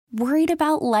Worried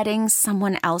about letting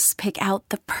someone else pick out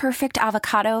the perfect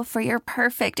avocado for your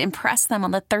perfect impress them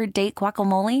on the third date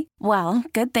guacamole? Well,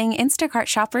 good thing Instacart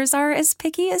shoppers are as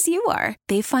picky as you are.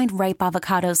 They find ripe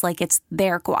avocados like it's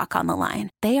their guac on the line.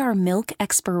 They are milk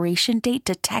expiration date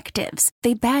detectives.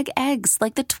 They bag eggs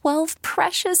like the 12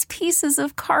 precious pieces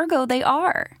of cargo they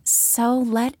are. So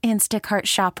let Instacart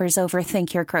shoppers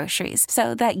overthink your groceries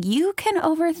so that you can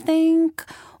overthink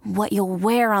what you'll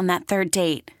wear on that third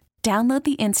date. Download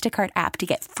the Instacart app to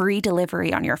get free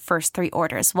delivery on your first 3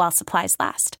 orders while supplies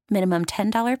last. Minimum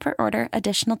 $10 per order.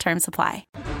 Additional terms apply.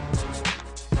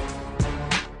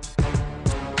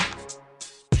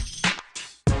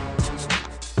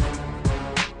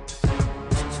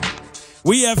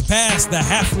 We have passed the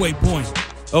halfway point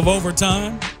of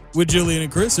overtime with Jillian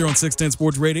and Chris here on 610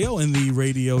 Sports Radio and the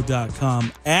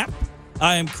radio.com app.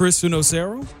 I am Chris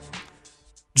Finocero,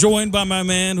 joined by my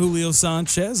man Julio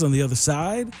Sanchez on the other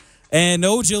side. And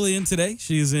no Jillian today.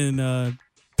 She is in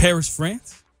Paris,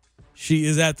 France. She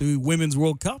is at the Women's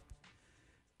World Cup.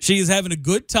 She is having a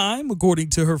good time, according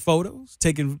to her photos,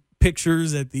 taking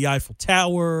pictures at the Eiffel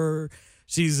Tower.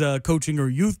 She's coaching her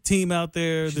youth team out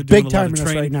there. They're doing big a lot of time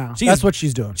training right now. She That's is, what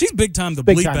she's doing. She's big time Big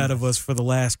bleep time out of us for the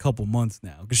last couple months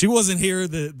now, because she wasn't here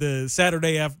the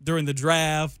Saturday after during the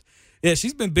draft. Yeah,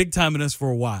 she's been big timing us for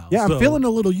a while. Yeah, so I'm feeling a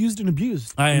little used and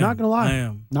abused. I'm not going to lie. I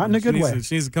am. Not in a good way.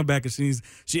 She needs to come back, and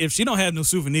if she don't have no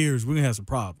souvenirs, we're going to have some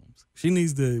problems. We're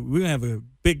going to have a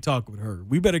big talk with her.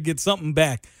 We better get something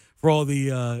back for all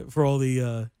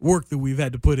the work that we've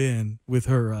had to put in with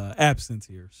her absence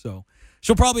here. So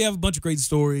she'll probably have a bunch of great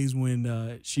stories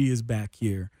when she is back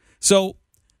here. So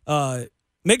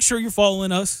make sure you're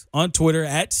following us on Twitter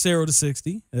at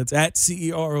Cero260. That's at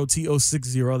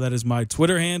CEROTO60. That is my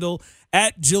Twitter handle.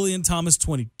 At Jillian Thomas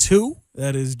 22.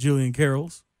 That is Jillian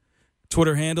Carroll's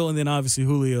Twitter handle. And then obviously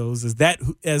Julio's is at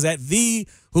the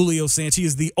Julio Sanchez. He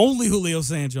is the only Julio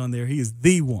Sanchez on there. He is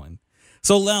the one.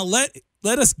 So now let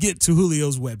us get to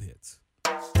Julio's web hits.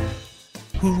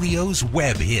 Julio's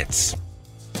web hits.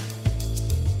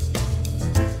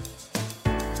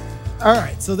 All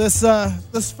right, so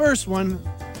this first one,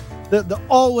 the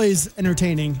always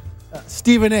entertaining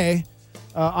Stephen A.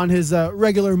 On his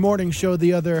regular morning show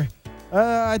the other,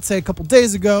 I'd say a couple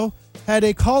days ago, had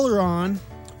a caller on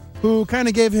who kind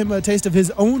of gave him a taste of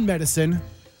his own medicine.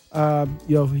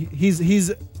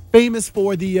 He's famous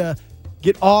for the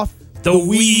get off the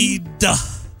weed.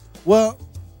 Well,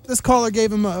 this caller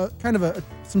gave him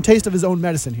some taste of his own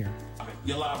medicine here.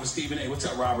 You're live with Stephen A. What's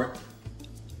up, Robert?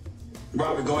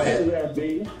 Robert, go ahead. What's up,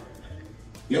 B?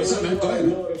 Yo, what's up, man? Go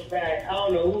ahead. I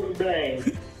don't know who to blame.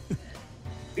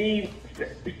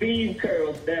 Steve Kerr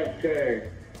or Steph Curry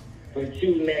for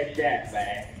shooting that shot,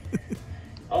 man.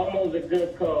 Almost a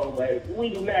good call, but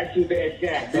we do not shoot that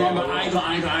shot. No, but I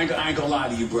ain't gonna lie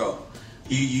to you, bro.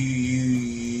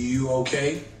 You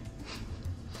okay?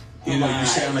 You know, you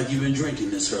sound like you've been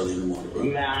drinking this early in the morning, bro.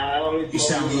 Nah, I don't. You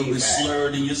sound a little bit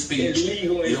slurred in your speech.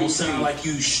 You don't sound like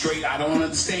you straight. I don't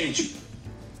understand you.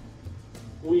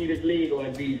 Weed is legal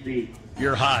in D.C.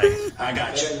 You're high. I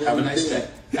got you. Have a nice day.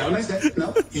 Have a nice day.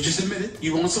 No, you just admitted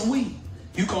you want some weed.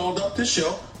 You called up this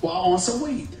show while on some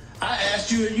weed. I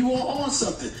asked you if you were on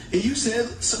something, and you said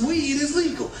some weed is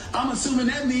legal. I'm assuming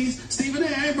that means Stephen A.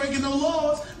 ain't breaking no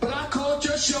laws, but I called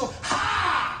your show.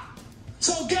 Ha!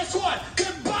 So guess what?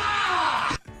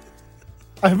 Goodbye!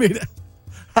 I mean,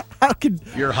 how can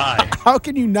you're high? How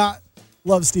can you not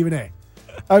love Stephen A?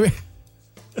 I mean,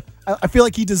 I feel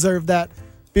like he deserved that.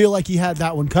 Feel like he had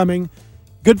that one coming.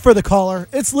 Good for the caller.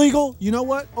 It's legal. You know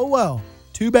what? Oh well.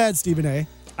 Too bad, Stephen A.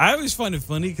 I always find it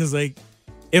funny because, like,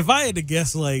 if I had to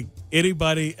guess, like,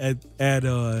 anybody at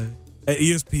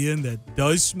ESPN that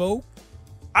does smoke,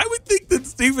 I would think that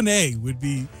Stephen A. would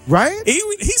be right. He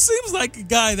seems like a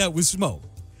guy that would smoke.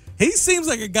 He seems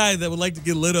like a guy that would like to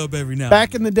get lit up every now.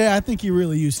 Back in the day, I think he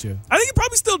really used to. I think he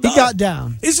probably still does. He got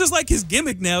down. It's just like his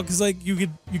gimmick now, because like you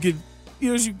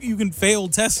can fail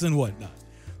tests and whatnot.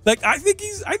 Like I think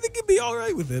he'd be all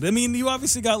right with it. I mean, you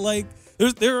obviously got like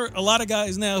there are a lot of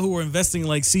guys now who are investing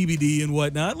like CBD and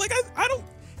whatnot. Like I don't.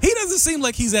 He doesn't seem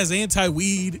like he's as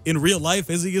anti-weed in real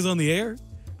life as he is on the air.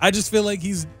 I just feel like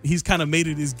he's kind of made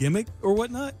it his gimmick or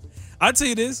whatnot. I'd say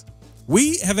it is.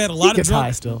 We have had a lot of drunk.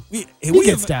 High still. He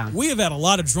gets down. We have had a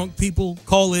lot of drunk people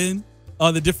call in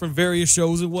on the different various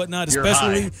shows and whatnot,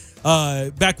 especially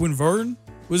back when Vern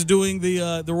was doing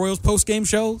the Royals post-game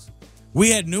shows.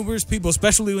 We had numerous people,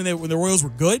 especially when the Royals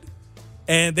were good,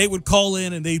 and they would call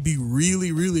in and they'd be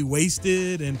really, really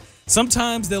wasted. And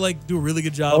sometimes they like do a really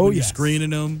good job when you're screening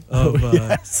them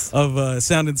of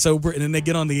sounding sober, and then they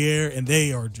get on the air and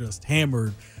they are just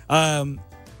hammered.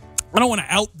 I don't want to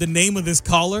out the name of this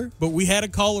caller, but we had a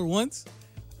caller once.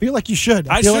 I feel like you should.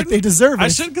 I feel like they deserve it. I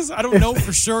should, because I don't know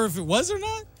for sure if it was or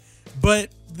not. But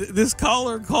this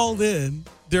caller called in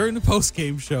during the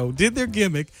post-game show, did their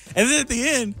gimmick, and then at the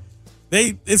end,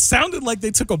 it sounded like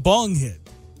they took a bong hit.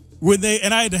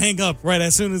 And I had to hang up right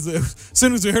as soon as we heard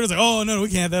it. I was like, oh no, we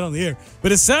can't have that on the air.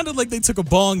 But it sounded like they took a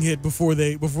bong hit before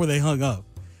they hung up.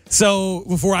 So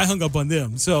before I hung up on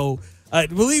them. So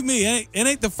believe me, it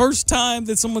ain't the first time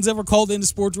that someone's ever called into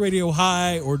sports radio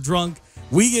high or drunk.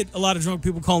 We get a lot of drunk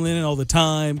people calling in all the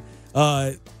time.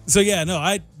 So yeah,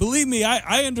 no, believe me,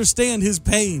 I understand his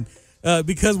pain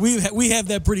because we have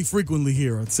that pretty frequently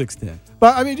here on 610.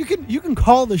 But I mean, you can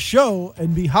call the show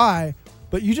and be high,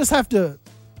 but you just have to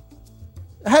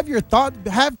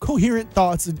have coherent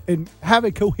thoughts and have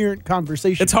a coherent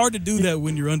conversation. It's hard to do that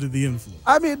when you're under the influence.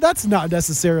 I mean, that's not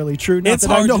necessarily true. Not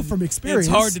that I know from experience.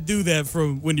 It's hard to do that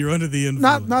from when you're under the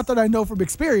influence. Not that I know from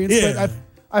experience, but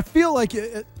I feel like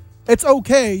it's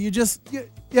okay. You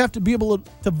have to be able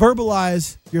to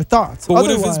verbalize your thoughts. But what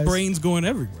if his brain's going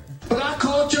everywhere? But I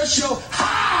called your show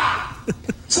ha!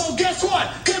 So guess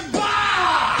what?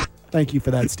 Goodbye! Thank you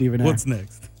for that, Stephen A. What's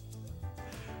next?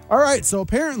 All right, so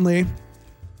apparently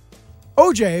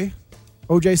OJ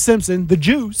Simpson, the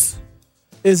Juice,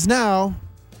 is now,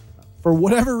 for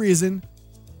whatever reason,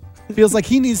 feels like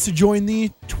he needs to join the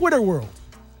Twitter world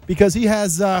because he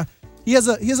has a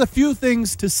few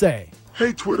things to say.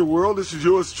 Hey, Twitter world, this is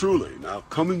yours truly. Now,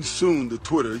 coming soon to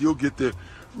Twitter, you'll get to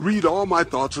read all my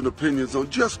thoughts and opinions on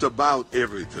just about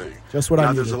everything. Just what I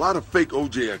needed. Now, there's a lot of fake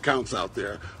OJ accounts out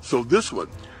there, so this one,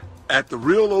 at the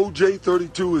real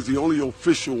OJ32, is the only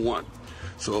official one.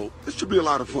 So this should be a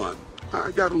lot of fun.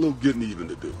 I got a little getting even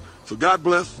to do. So God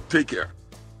bless. Take care.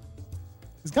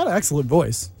 He's got an excellent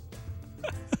voice.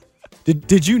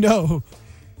 Did you know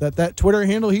that Twitter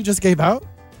handle he just gave out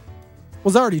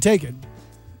was already taken?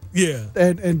 Yeah.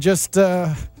 And just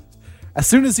as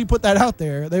soon as he put that out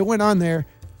there, they went on there,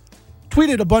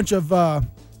 tweeted a bunch of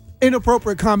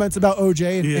inappropriate comments about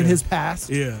OJ and his past.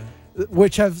 Yeah.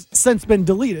 Which have since been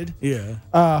deleted.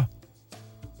 Yeah.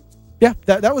 Yeah,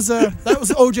 that was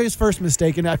OJ's first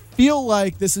mistake, and I feel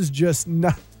like this is just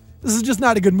not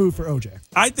a good move for OJ.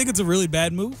 I think it's a really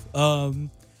bad move.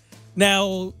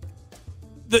 Now,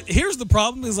 here's the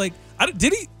problem: is like,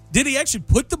 did he actually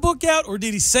put the book out, or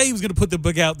did he say he was going to put the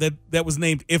book out that was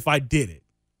named "If I Did It"?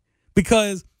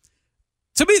 Because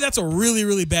to me, that's a really,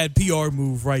 really bad PR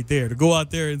move right there to go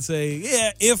out there and say,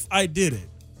 "Yeah, if I did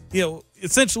it,"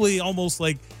 essentially almost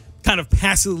like kind of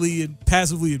passively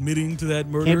admitting to that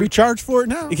murder. Can't be charged for it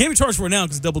now. He can't be charged for it now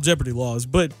because double jeopardy laws.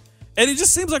 And it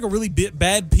just seems like a really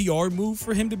bad PR move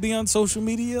for him to be on social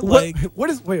media. Wait.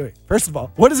 First of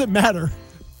all, what does it matter?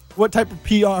 What type of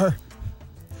PR?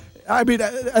 I mean,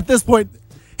 at this point,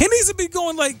 he needs to be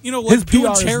going his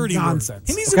doing PR charity is work. nonsense.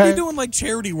 He needs to be doing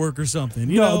charity work or something.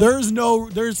 There's no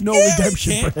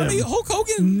redemption for him. I mean, Hulk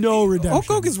Hogan, no redemption. Hulk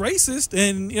Hogan's racist,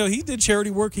 and he did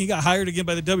charity work. He got hired again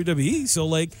by the WWE. So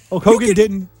Hulk Hogan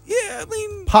didn't. Yeah, I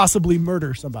mean, possibly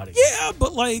murder somebody. Yeah,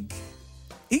 but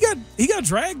he got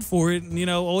dragged for it, and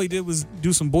all he did was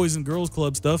do some Boys and Girls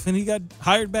Club stuff, and he got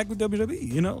hired back with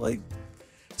WWE.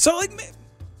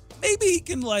 Maybe he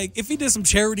can, if he did some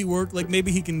charity work,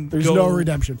 maybe he can There's no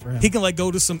redemption for him. He can, go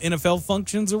to some NFL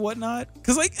functions or whatnot.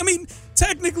 Because,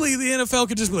 technically the NFL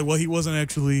could just be like, well, he wasn't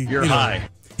actually... You're high.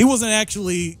 He wasn't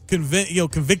actually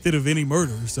convicted of any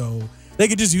murder. So they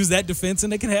could just use that defense,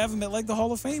 and they can have him at, the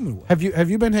Hall of Fame and what.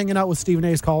 Have you been hanging out with Stephen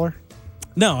A's caller?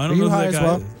 No, I don't know who that guy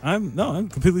well? is. I'm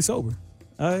completely sober.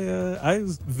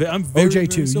 I'm very, OJ very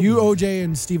too. sober. You, OJ,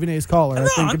 and Stephen A's caller. I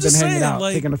think have been hanging out,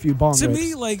 taking a few bong To rips.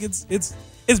 me,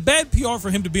 it's bad PR for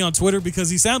him to be on Twitter because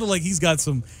he sounded like he's got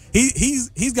some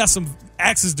he's got some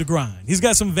axes to grind. He's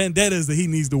got some vendettas that he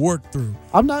needs to work through.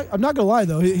 I'm not gonna lie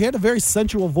though. He had a very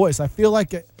sensual voice. I feel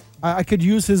like I could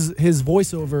use his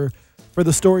voiceover for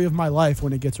the story of my life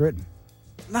when it gets written.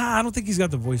 Nah, I don't think he's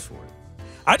got the voice for it.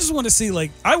 I just want to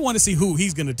see who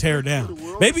he's going to tear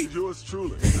down. Maybe Yours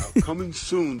truly. Now, coming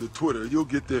soon to Twitter, you'll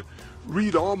get to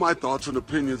read all my thoughts and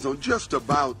opinions on just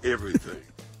about everything.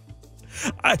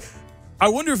 I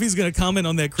wonder if he's going to comment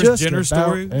on that Kris Jenner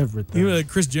story. Everything. The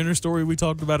Kris Jenner story we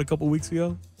talked about a couple weeks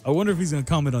ago? I wonder if he's going to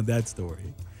comment on that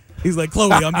story. He's like,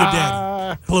 Chloe, I'm your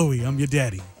daddy. Chloe, I'm your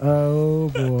daddy. Oh,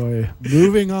 boy.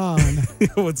 Moving on.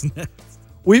 What's next?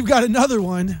 We've got another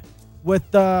one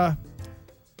with a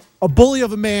bully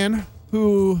of a man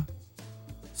who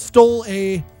stole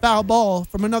a foul ball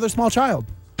from another small child.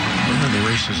 And then the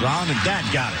race is on, and Dad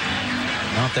got it.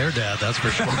 Not their dad, that's for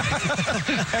sure.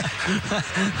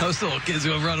 Those little kids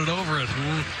who have run it over it.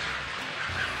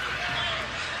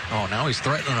 Oh, now he's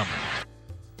threatening them.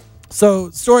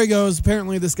 So story goes,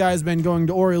 apparently this guy's been going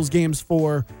to Orioles games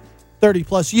for 30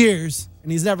 plus years,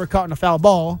 and he's never caught in a foul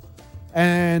ball.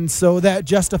 And so that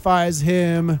justifies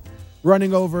him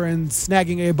running over and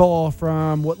snagging a ball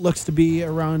from what looks to be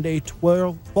around a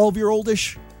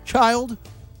 12-year-old-ish child.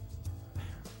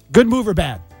 Good move or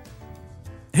bad?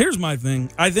 Here's my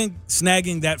thing. I think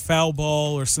snagging that foul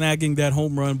ball or snagging that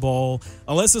home run ball,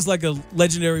 unless it's like a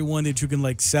legendary one that you can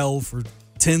like sell for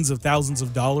tens of thousands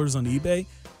of dollars on eBay,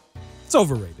 it's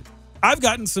overrated. I've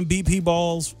gotten some BP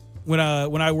balls when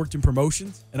I worked in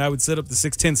promotions, and I would set up the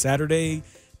 610 Saturday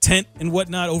tent and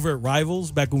whatnot over at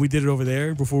Rivals back when we did it over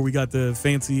there before we got the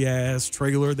fancy ass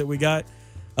trailer that we got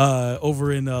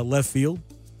over in left field.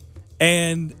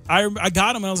 And I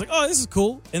got them and I was like, oh, this is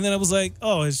cool. And then I was like,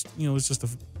 oh, it's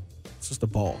just a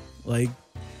ball. Like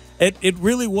it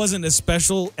really wasn't as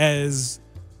special as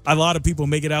a lot of people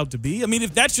make it out to be. I mean,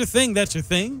 if that's your thing, that's your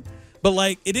thing. But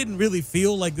like, it didn't really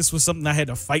feel like this was something I had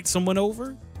to fight someone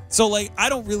over. So like, I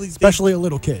don't really especially a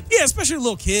little kid. Yeah, especially a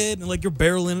little kid, and like you're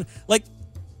barreling. Like,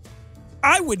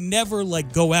 I would never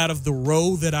like go out of the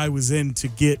row that I was in to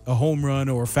get a home run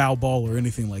or a foul ball or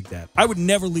anything like that. I would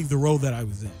never leave the row that I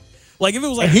was in. Like if it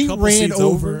was like he a couple ran seats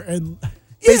over and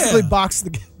basically boxed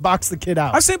the kid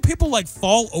out. I've seen people like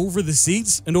fall over the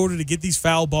seats in order to get these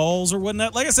foul balls or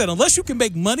whatnot. Like I said, unless you can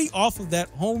make money off of that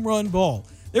home run ball,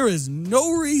 there is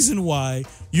no reason why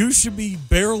you should be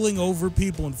barreling over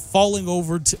people and falling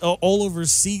over all over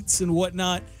seats and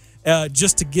whatnot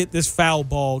just to get this foul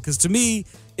ball. Because to me,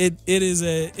 it's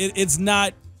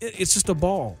just a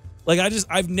ball. Like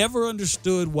I've never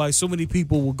understood why so many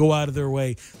people will go out of their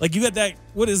way. Like you got that,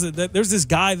 what is it? There's this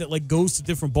guy that like goes to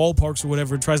different ballparks or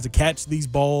whatever and tries to catch these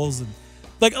balls. And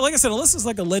like I said, unless it's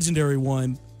like a legendary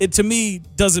one, it to me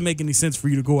doesn't make any sense for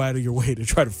you to go out of your way to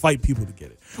try to fight people to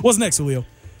get it. What's next, Leo?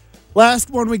 Last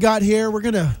one we got here, we're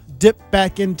going to dip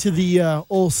back into the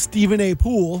old Stephen A.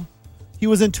 Poole. He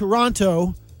was in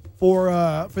Toronto for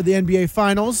the NBA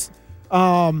Finals.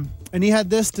 And he had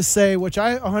this to say, which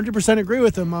I 100% agree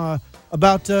with him,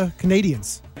 about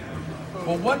Canadians.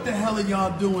 Well, what the hell are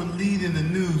y'all doing leading the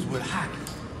news with hockey?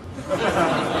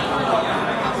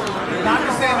 I'm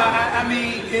just saying, I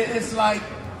mean, it's like,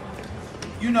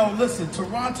 listen,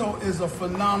 Toronto is a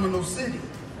phenomenal city.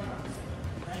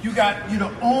 You're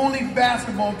the only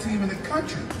basketball team in the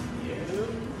country.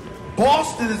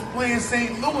 Boston is playing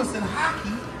St. Louis in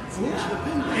hockey.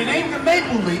 It ain't the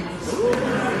Maple Leafs.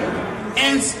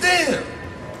 And still,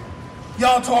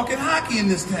 y'all talking hockey in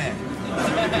this town.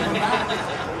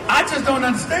 I just don't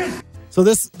understand. So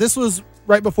this was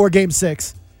right before Game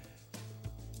 6.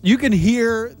 You can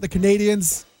hear the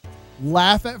Canadians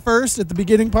laugh at first at the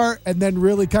beginning part and then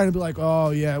really kind of be like,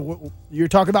 oh, yeah, you're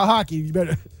talking about hockey. You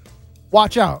better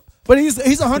watch out. But he's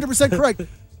 100% correct.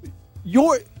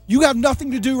 You have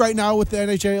nothing to do right now with the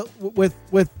NHL,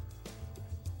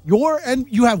 and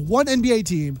you have one NBA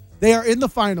team. They are in the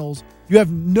finals. You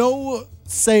have no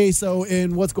say-so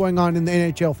in what's going on in the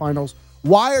NHL finals.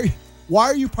 Why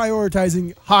are you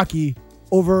prioritizing hockey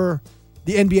over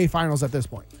the NBA finals at this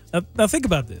point? Now think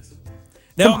about this.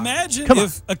 Now imagine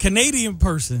if a Canadian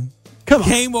person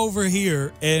came over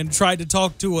here and tried to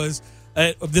talk to us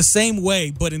the same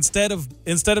way, but instead of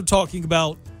talking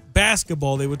about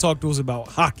basketball, they would talk to us about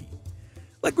hockey.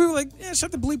 Like we were like, yeah,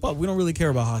 shut the bleep up. We don't really care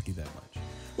about hockey that much.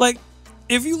 Like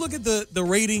if you look at the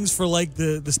ratings for like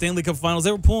the Stanley Cup Finals,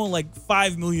 they were pulling like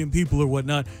 5 million people or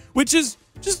whatnot, which is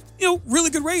just really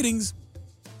good ratings.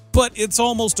 But it's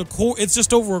almost it's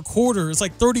just over a quarter. It's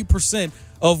like 30%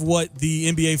 of what the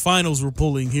NBA Finals were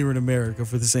pulling here in America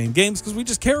for the same games because we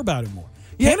just care about it more.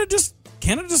 Yeah.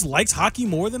 Canada just likes hockey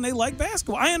more than they like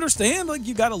basketball. I understand, like,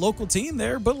 you got a local team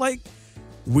there, but, like,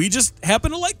 we just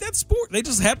happen to like that sport. They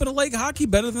just happen to like hockey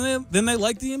better than they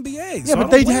like the NBA. Yeah, so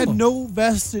but they had no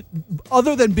vested,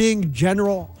 other than being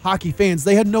general hockey fans,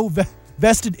 they had no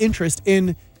vested interest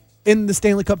in the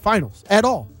Stanley Cup Finals at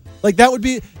all. Like, that would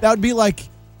be like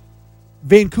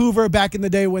Vancouver back in the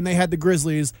day when they had the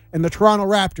Grizzlies and the Toronto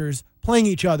Raptors playing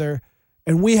each other,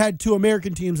 and we had two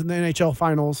American teams in the NHL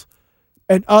Finals,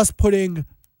 and us putting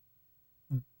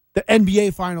the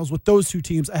NBA Finals with those two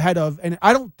teams ahead of, and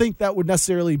I don't think that would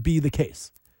necessarily be the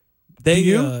case.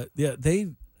 Well,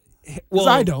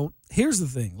 I don't. Here's the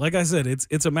thing. Like I said,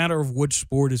 it's a matter of which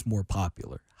sport is more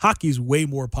popular. Hockey's way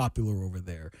more popular over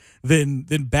there than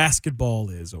basketball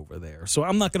is over there. So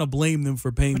I'm not going to blame them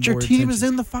for paying more attention. But your team is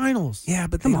in the finals. Yeah,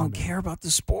 but they don't care about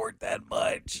the sport that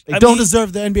much. They don't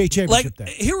deserve the NBA championship. Like,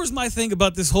 here was my thing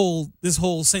about this whole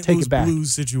St. Louis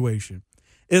Blues situation.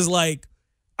 Is like,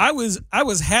 I was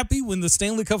happy when the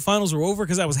Stanley Cup Finals were over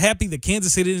because I was happy that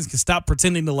Kansas City could stop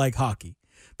pretending to like hockey.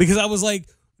 Because I was like,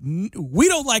 we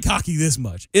don't like hockey this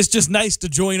much. It's just nice to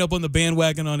join up on the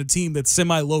bandwagon on a team that's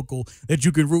semi-local that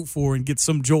you can root for and get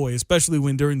some joy, especially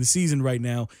when during the season right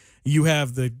now you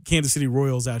have the Kansas City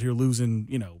Royals out here losing,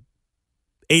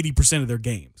 80% of their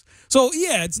games. So,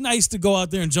 yeah, it's nice to go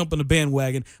out there and jump on the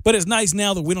bandwagon, but it's nice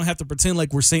now that we don't have to pretend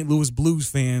like we're St. Louis Blues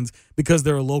fans because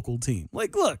they're a local team.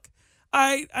 Like, look,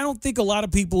 I don't think a lot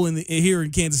of people here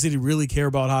in Kansas City really care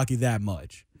about hockey that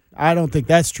much. I don't think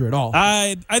that's true at all.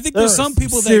 I think there's some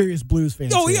people serious Blues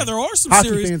fans. Oh, here. yeah, there are some hockey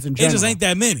serious fans in It general. just ain't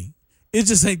that many. It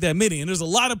just ain't that many. And there's a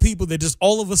lot of people that just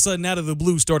all of a sudden out of the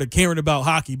blue started caring about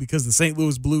hockey because the St.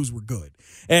 Louis Blues were good.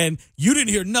 And you didn't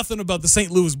hear nothing about the St.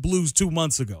 Louis Blues 2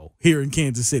 months ago here in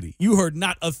Kansas City. You heard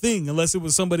not a thing unless it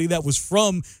was somebody that was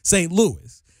from St.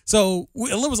 Louis. So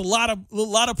there was a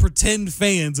lot of pretend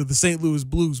fans of the St. Louis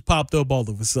Blues popped up all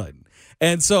of a sudden.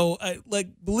 And so,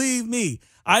 believe me,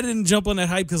 I didn't jump on that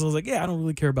hype because I was like, yeah, I don't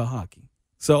really care about hockey.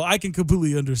 So I can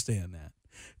completely understand that.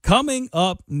 Coming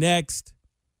up next,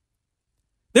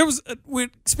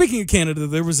 speaking of Canada,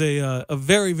 there was a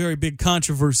very, very big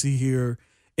controversy here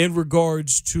in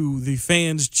regards to the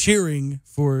fans cheering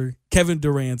for Kevin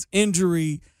Durant's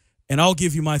injury, and I'll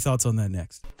give you my thoughts on that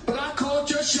next. But I called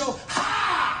your show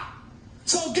ha!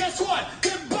 So guess what?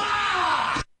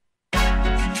 Goodbye!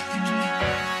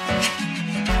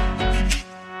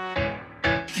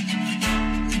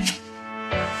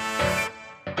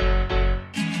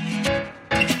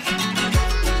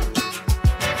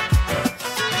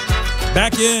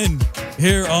 Back in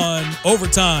here on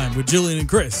Overtime with Jillian and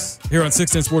Chris here on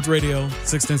 610 Sports Radio,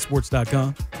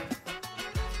 610sports.com.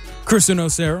 Kristen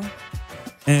Osero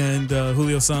and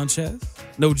Julio Sanchez.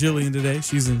 No Jillian today.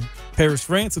 She's in Paris,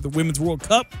 France at the Women's World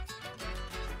Cup.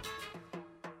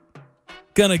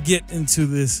 Gonna get into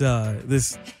this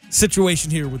this situation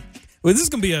here with this is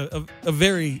gonna be a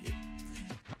very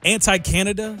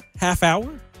anti-Canada half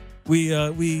hour. We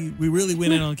really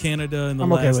went in on Canada in the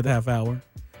last half hour.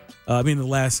 The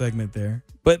last segment there,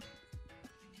 but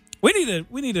we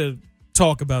need to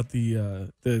talk about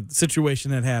the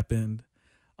situation that happened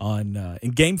on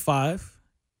in Game 5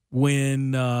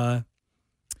 when the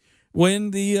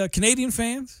Canadian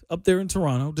fans up there in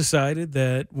Toronto decided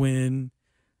that when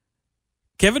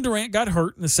Kevin Durant got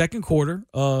hurt in the second quarter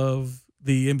of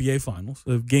the NBA Finals,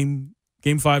 of Game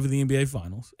 5 of the NBA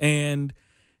Finals, and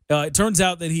it turns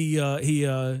out that he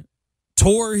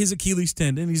tore his Achilles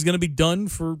tendon. He's going to be done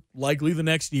for likely the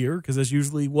next year because that's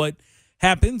usually what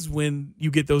happens when you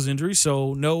get those injuries.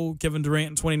 So no Kevin Durant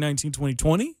in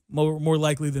 2019-2020, more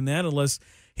likely than that, unless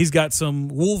he's got some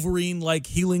Wolverine-like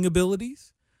healing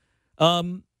abilities.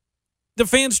 The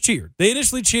fans cheered. They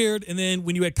initially cheered, and then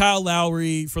when you had Kyle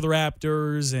Lowry for the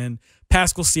Raptors and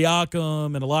Pascal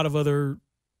Siakam and a lot of other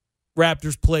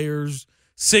Raptors players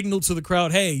signaled to the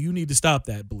crowd, hey, you need to stop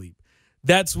that bleep.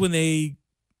 That's when they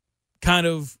kind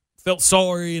of felt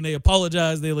sorry and they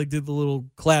apologized. They did the little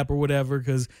clap or whatever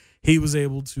because he was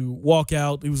able to walk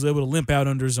out. He was able to limp out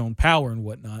under his own power and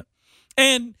whatnot.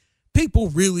 And people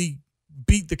really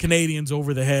beat the Canadians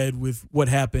over the head with what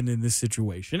happened in this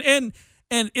situation. And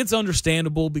it's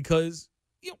understandable because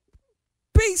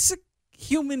basic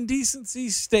human decency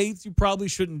states you probably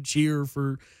shouldn't cheer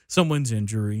for someone's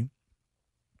injury.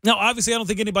 Now, obviously, I don't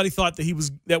think anybody thought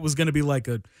that was going to be like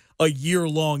a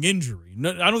year-long injury.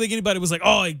 No, I don't think anybody was like,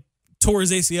 oh, he tore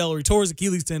his ACL or he tore his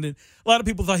Achilles tendon. A lot of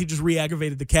people thought he just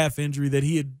re-aggravated the calf injury that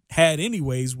he had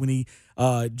anyways when he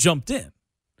jumped in.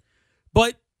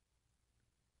 But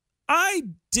I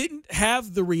didn't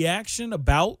have the reaction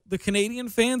about the Canadian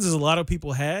fans as a lot of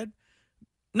people had.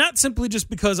 Not simply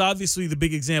just because, obviously, the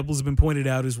big examples have been pointed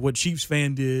out is what Chiefs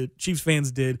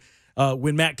fans did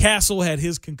when Matt Castle had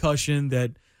his concussion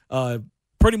that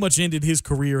pretty much ended his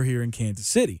career here in Kansas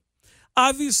City.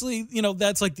 Obviously,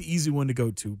 that's like the easy one to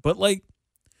go to. But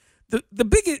the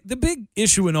big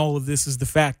issue in all of this is the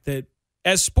fact that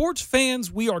as sports fans,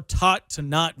 we are taught to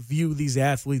not view these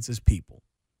athletes as people.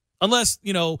 Unless,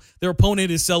 their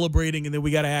opponent is celebrating and then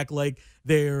we got to act like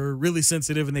they're really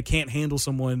sensitive and they can't handle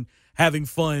someone having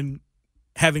fun,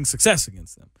 having success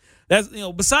against them. That's,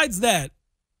 besides that,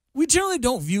 we generally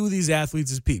don't view these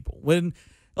athletes as people.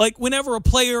 Whenever a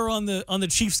player on the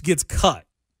Chiefs gets cut,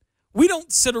 we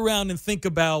don't sit around and think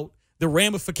about the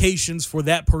ramifications for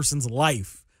that person's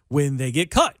life when they get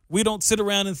cut. We don't sit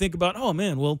around and think about, oh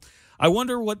man, well, I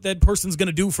wonder what that person's going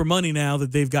to do for money now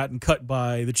that they've gotten cut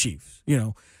by the Chiefs.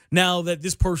 Now that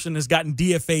this person has gotten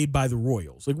DFA'd by the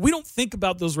Royals. We don't think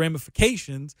about those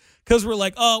ramifications because we're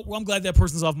like, oh, well, I'm glad that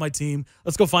person's off my team.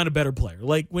 Let's go find a better player.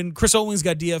 Like when Chris Owens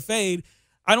got DFA'd,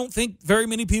 I don't think very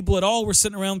many people at all were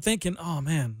sitting around thinking, oh,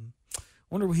 man,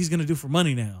 wonder what he's going to do for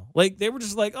money now. Like, they were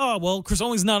just like, oh, well, Chris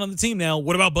Olney's not on the team now.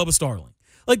 What about Bubba Starling?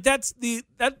 Like, that's the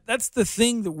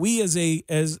thing that we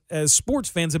as sports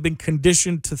fans have been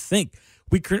conditioned to think.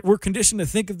 We're conditioned to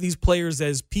think of these players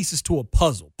as pieces to a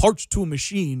puzzle, parts to a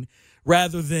machine,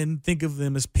 rather than think of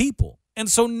them as people. And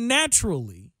so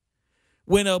naturally,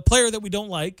 when a player that we don't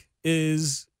like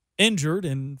is injured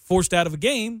and forced out of a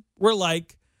game, we're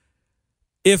like,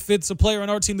 if it's a player on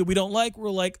our team that we don't like,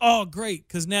 we're like, oh, great,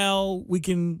 because now we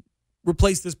can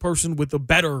replace this person with a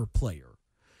better player.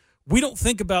 We don't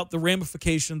think about the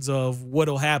ramifications of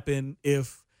what'll happen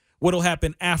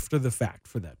after the fact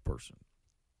for that person.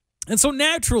 And so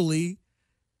naturally,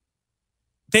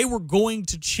 they were going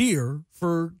to cheer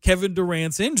for Kevin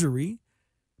Durant's injury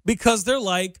because they're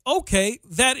like, okay,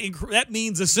 that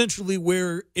means essentially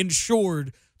we're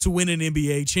insured to win an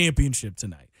NBA championship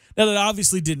tonight. Now, that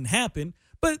obviously didn't happen,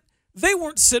 but they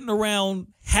weren't sitting around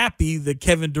happy that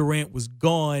Kevin Durant was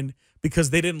gone because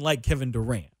they didn't like Kevin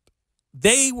Durant.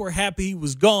 They were happy he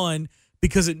was gone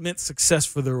because it meant success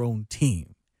for their own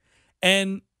team.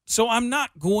 And so I'm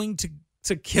not going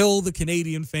to kill the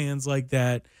Canadian fans like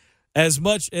that as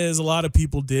much as a lot of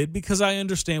people did, because I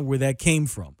understand where that came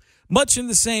from. Much in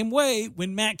the same way,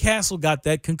 when Matt Castle got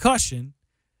that concussion,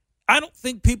 I don't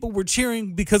think people were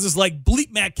cheering because it's like,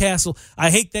 bleep Matt Castle, I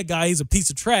hate that guy, he's a piece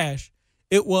of trash.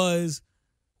 It was,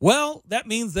 well, that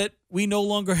means that we no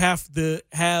longer have to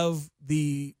have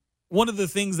one of the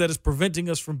things that is preventing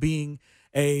us from being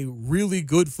a really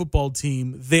good football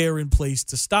team there in place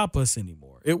to stop us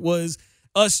anymore. It was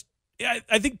us.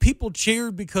 I think people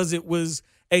cheered because it was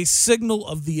a signal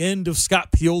of the end of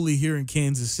Scott Pioli here in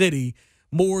Kansas City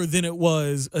more than it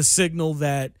was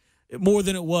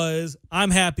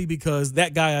I'm happy because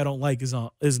that guy I don't like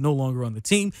is no longer on the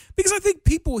team. Because I think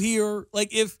people here,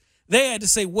 like, if they had to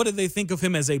say, what do they think of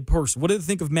him as a person? What do they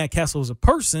think of Matt Castle as a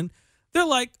person? They're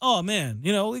like, oh, man,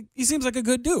 he seems like a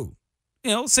good dude.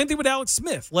 Same thing with Alex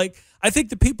Smith. Like, I think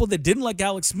the people that didn't like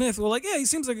Alex Smith were like, yeah, he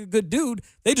seems like a good dude.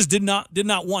 They just did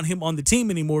not want him on the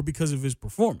team anymore because of his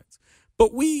performance.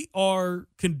 But we are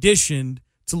conditioned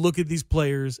to look at these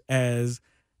players as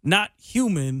not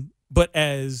human, but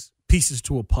as pieces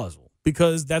to a puzzle,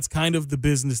 because that's kind of the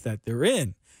business that they're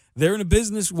in. They're in a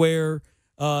business where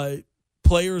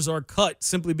players are cut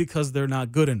simply because they're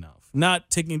not good enough, not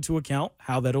taking into account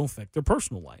how that'll affect their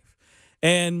personal life.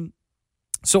 And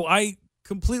so I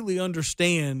completely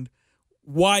understand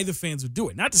why the fans would do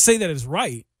it. Not to say that it's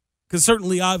right, because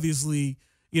certainly, obviously,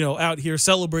 out here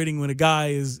celebrating when a guy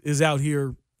is out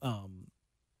here,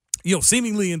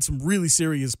 seemingly in some really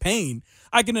serious pain.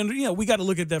 I can, we got to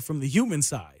look at that from the human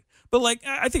side. But like,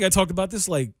 I think I talked about this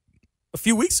like a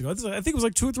few weeks ago. I think it was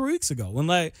like 2 or 3 weeks ago when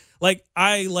I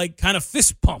kind of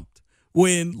fist pumped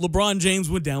when LeBron James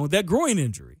went down with that groin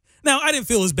injury. Now, I didn't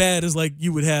feel as bad as like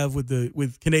you would have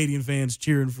with Canadian fans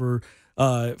cheering for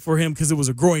him because it was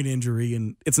a groin injury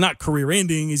and it's not career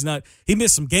ending. He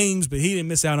missed some games, but he didn't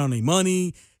miss out on any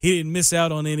money. He didn't miss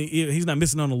out on he's not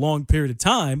missing on a long period of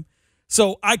time.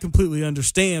 So I completely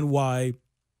understand why,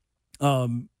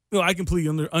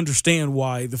 understand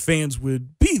why the fans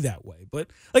would be that way. But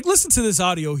like, listen to this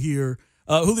audio here.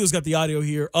 Julio's got the audio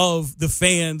here of the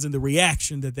fans and the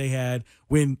reaction that they had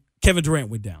when Kevin Durant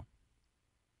went down.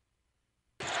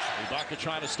 Ibaka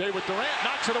trying to stay with Durant,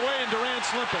 knocks it away, and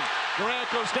Durant's limping. Durant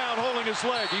goes down holding his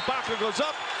leg. Ibaka goes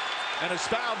up and is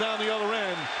fouled down the other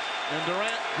end. And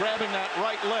Durant grabbing that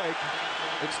right leg.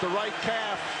 It's the right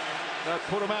calf that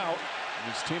put him out.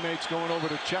 And his teammates going over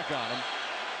to check on him.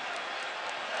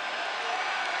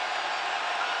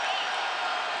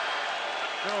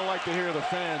 I don't like to hear the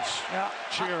fans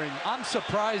cheering. I'm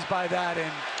surprised by that,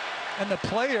 and the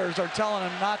players are telling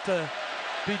him not to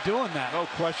be doing that. No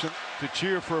question. To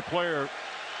cheer for a player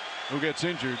who gets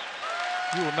injured.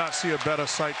 You will not see a better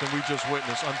sight than we just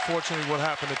witnessed. Unfortunately, what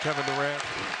happened to Kevin Durant,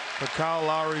 but Kyle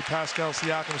Lowry, Pascal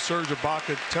Siakam, Serge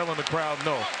Ibaka telling the crowd,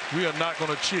 no, we are not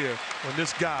going to cheer when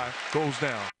this guy goes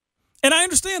down. And I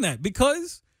understand that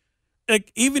because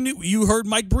like, even you heard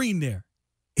Mike Breen there.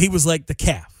 He was like the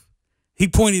calf. He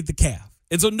pointed at the calf.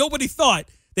 And so nobody thought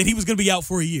that he was going to be out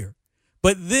for a year.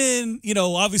 But then,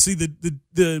 obviously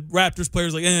the Raptors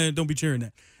players like, don't be cheering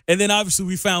that. And then obviously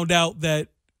we found out that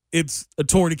it's a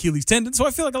torn Achilles tendon. So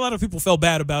I feel like a lot of people felt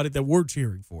bad about it that were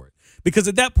cheering for it. Because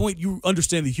at that point, you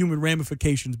understand the human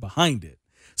ramifications behind it.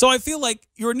 So I feel like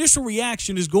your initial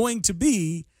reaction is going to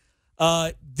be,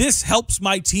 this helps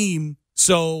my team,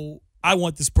 so I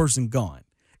want this person gone.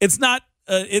 It's not,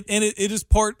 it is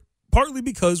partly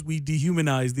because we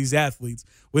dehumanize these athletes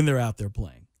when they're out there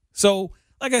playing. So,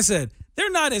 like I said, they're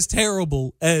not as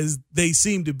terrible as they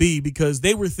seem to be because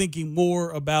they were thinking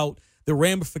more about the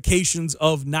ramifications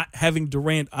of not having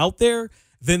Durant out there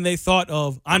than they thought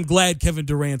of, I'm glad Kevin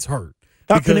Durant's hurt.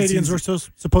 Thought Canadians were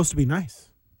supposed to be nice.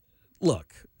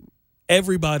 Look,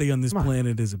 everybody on this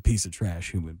planet is a piece of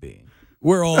trash human being.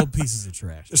 We're all pieces of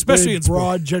trash, especially in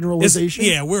broad generalization.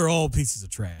 Yeah, we're all pieces of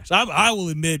trash. I will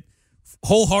admit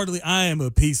wholeheartedly, I am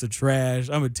a piece of trash.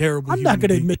 I'm a terrible. I'm not going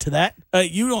to admit to that.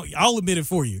 You don't. I'll admit it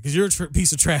for you because you're a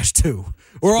piece of trash too.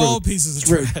 We're all pieces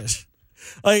of trash.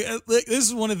 Like this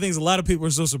is one of the things a lot of people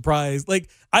are so surprised. Like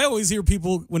I always hear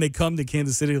people when they come to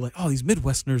Kansas City, like, "Oh, these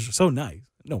Midwesterners are so nice."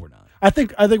 No, we're not. I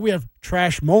think we have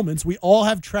trash moments. We all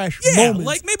have trash moments.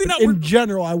 Like maybe not in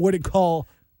general. I wouldn't call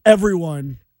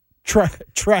everyone trash.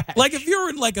 Like if you're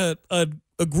in like a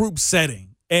group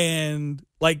setting and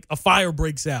like a fire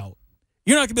breaks out,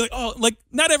 you're not gonna be like, oh, like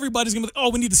not everybody's gonna be like, oh,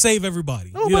 we need to save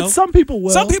everybody. No, but some people will.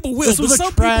 Some people will. This was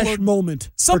a trash moment.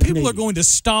 Some people are going to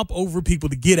stomp over people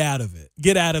to get out of it,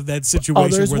 get out of that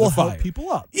situation. Others where will the fire. help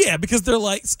people up. Yeah, because they're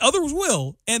like others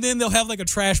will, and then they'll have like a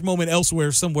trash moment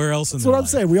elsewhere, somewhere else. That's what I'm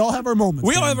saying. We all have our moments.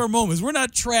 We all have our moments. We're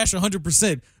not trash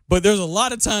 100%, but there's a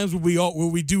lot of times where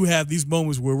we do have these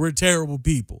moments where we're terrible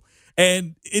people,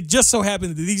 and it just so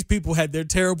happened that these people had their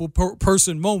terrible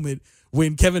person moment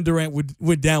when Kevin Durant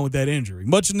went down with that injury.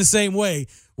 Much in the same way,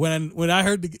 when I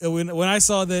heard when I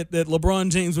saw that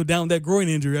LeBron James went down with that groin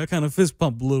injury, I kind of fist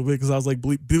pumped a little bit because I was like,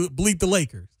 bleep the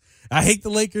Lakers. I hate the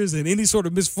Lakers and any sort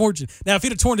of misfortune. Now, if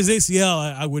he'd have torn his ACL,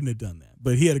 I wouldn't have done that.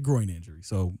 But he had a groin injury,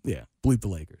 so yeah, bleep the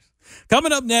Lakers.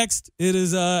 Coming up next, it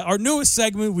is our newest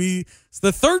segment. It's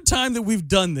the third time that we've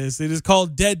done this. It is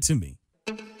called Dead to Me.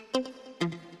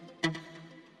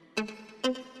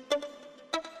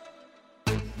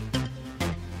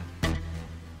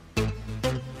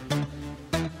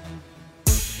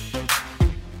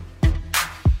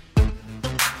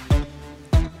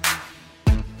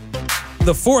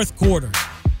 The fourth quarter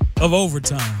of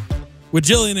overtime with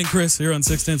Jillian and Chris here on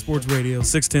 610 Sports Radio,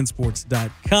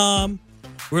 610sports.com.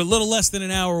 We're a little less than an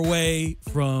hour away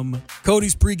from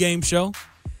Cody's pregame show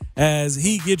as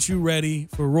he gets you ready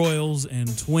for Royals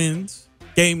and Twins.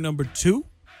 Game number 2.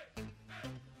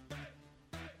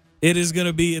 It is going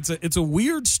to be it's a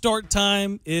weird start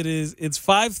time. It's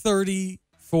 5:30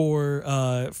 for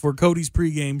Cody's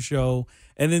pregame show,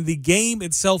 and then the game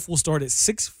itself will start at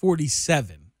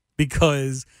 6:47.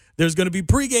 Because there's going to be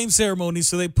pregame ceremonies,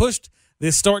 so they pushed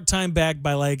the start time back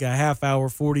by like a half hour,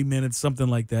 40 minutes, something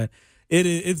like that.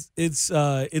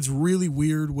 It's really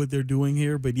weird what they're doing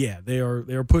here, but yeah, they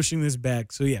are pushing this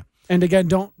back. So yeah. And again,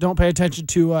 don't pay attention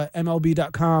to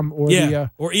MLB.com or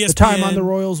or ESPN. The time on the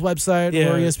Royals website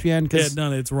or ESPN because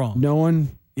it's wrong. No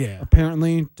one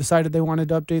apparently decided they wanted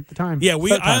to update the time. Yeah,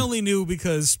 I only knew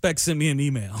because Spec sent me an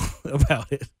email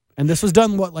about it. And this was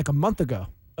done like a month ago.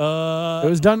 It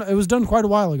was done quite a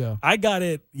while ago. I got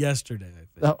it yesterday, I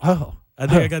think. I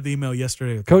think I got the email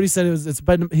yesterday. Cody said it's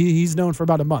been he's known for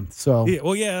about a month. So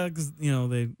because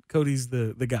Cody's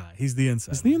the guy. He's the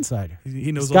insider. He's the insider.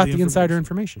 He knows. He's got the insider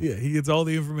information. Yeah, he gets all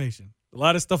the information. A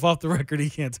lot of stuff off the record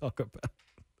he can't talk about.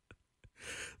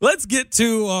 Let's get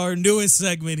to our newest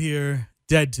segment here,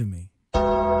 Dead to Me.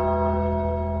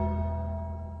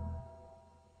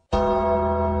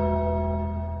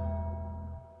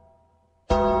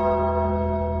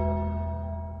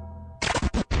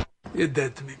 You're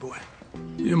dead to me, boy.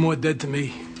 You're more dead to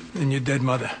me than your dead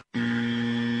mother.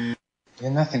 You're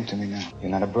nothing to me now.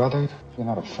 You're not a brother. You're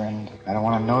not a friend. I don't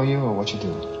want to know you or what you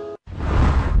do.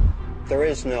 There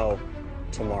is no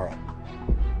tomorrow.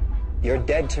 You're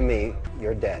dead to me.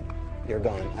 You're dead. You're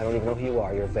gone. I don't even know who you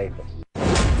are. You're a vapor.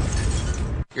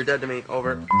 You're dead to me.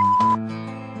 Over.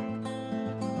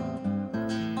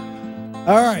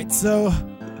 All right, so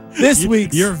this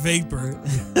week you're a vapor.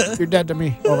 You're dead to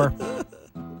me. Over.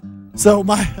 So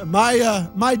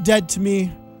my dead to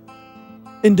me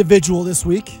individual this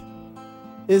week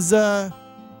is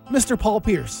Mr. Paul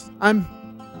Pierce. I'm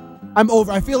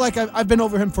over. I feel like I've been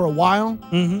over him for a while.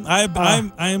 Mm-hmm.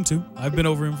 I am too. I've been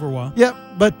over him for a while. Yep,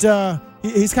 but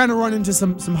he's kind of run into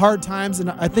some hard times, and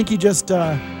I think he just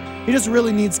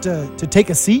really needs to take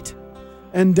a seat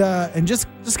and just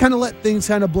kind of let things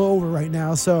kind of blow over right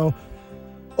now. So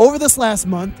over this last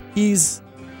month, he's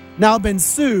now been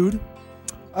sued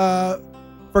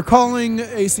for calling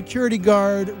a security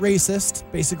guard racist,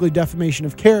 basically defamation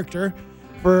of character,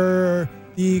 for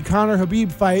the Conor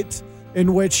Khabib fight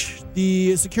in which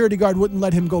the security guard wouldn't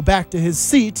let him go back to his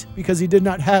seat because he did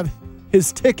not have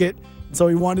his ticket. So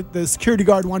the security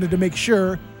guard wanted to make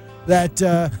sure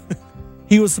that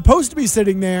he was supposed to be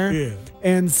sitting there. Yeah.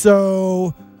 And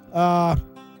so Paul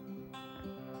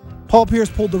Pierce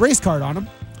pulled the race card on him.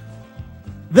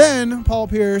 Then Paul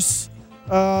Pierce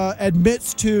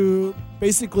admits to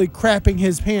basically crapping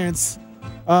his pants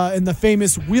in the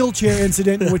famous wheelchair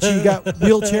incident in which he got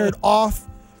wheelchaired off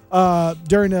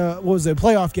during a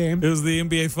playoff game. It was the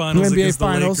NBA Finals against the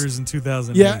Lakers in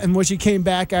 2008. Yeah, in which he came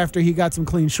back after he got some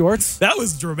clean shorts. That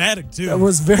was dramatic, too. That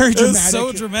was very dramatic. It was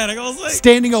so dramatic. I was like...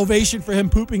 Standing ovation for him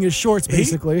pooping his shorts,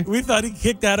 basically. We thought he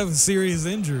kicked out of a serious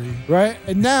injury. Right?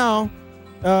 And now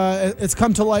it's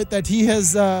come to light that he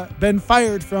has been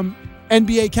fired from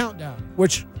NBA Countdown,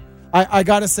 which I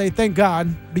got to say, thank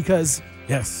God, because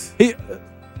yes, he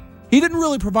didn't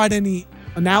really provide any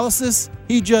analysis.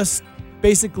 He just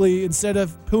basically, instead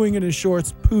of pooing in his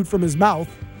shorts, pooed from his mouth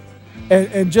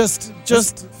and just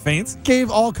faints. Gave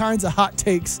all kinds of hot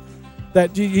takes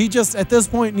that he just, at this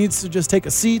point, needs to just take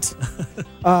a seat,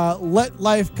 let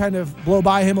life kind of blow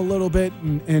by him a little bit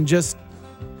and just,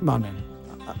 come on, man.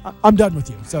 I'm done with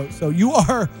you. So you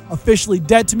are officially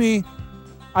dead to me.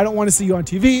 I don't want to see you on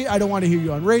TV. I don't want to hear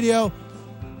you on radio.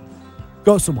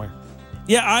 Go somewhere.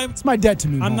 Yeah, it's my dead to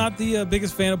me. I'm not the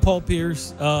biggest fan of Paul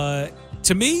Pierce.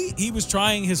 To me, he was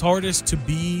trying his hardest to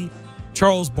be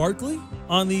Charles Barkley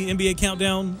on the NBA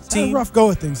Countdown team. Had a rough go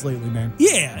at things lately, man.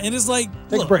 Yeah, and it's like,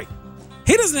 take a break.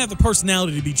 He doesn't have the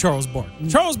personality to be Charles Barkley.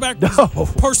 Charles Barkley's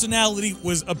personality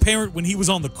was apparent when he was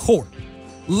on the court,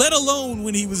 let alone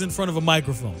when he was in front of a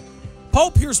microphone. Paul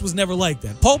Pierce was never like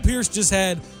that. Paul Pierce just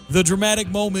had the dramatic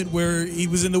moment where he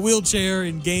was in the wheelchair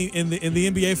in the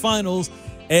NBA Finals,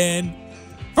 and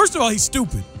first of all, he's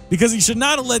stupid because he should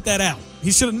not have let that out.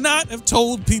 He should not have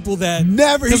told people that.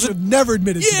 He should have never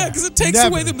admitted to that. Yeah, because it takes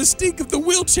away the mystique of the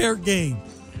wheelchair game.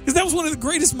 Because that was one of the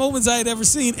greatest moments I had ever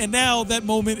seen, and now that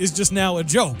moment is just now a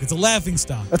joke. It's a laughing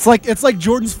stock. It's like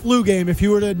Jordan's flu game if he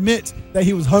were to admit that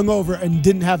he was hungover and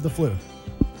didn't have the flu.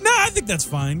 No, I think that's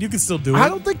fine. You can still do it. I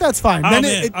don't think that's fine. Then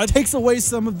it takes away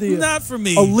some of the not for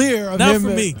me allure of not him for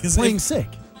me, playing sick.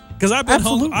 Because I've been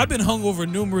hungover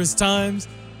numerous times.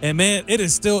 And man, it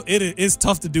is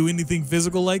tough to do anything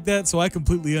physical like that. So I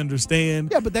completely understand.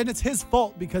 Yeah, but then it's his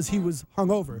fault because he was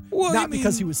hungover, not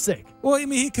because he was sick. Well, I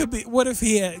mean, he could be. What if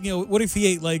he had? What if he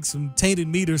ate like some tainted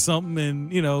meat or something,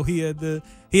 and he had the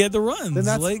runs? Then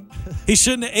that's, like he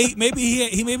shouldn't have ate. Maybe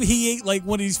he ate like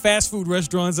one of these fast food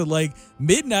restaurants at like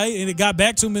midnight, and it got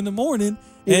back to him in the morning.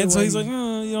 And so he's like,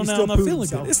 now I'm not feeling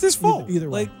good. It's his fault. Either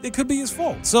way. Like it could be his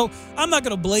fault. So I'm not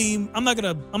gonna blame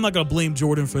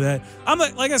Jordan for that. I'm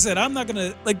not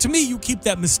gonna to me, you keep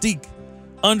that mystique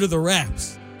under the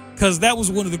wraps because that was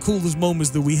one of the coolest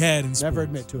moments that we had in sports. Never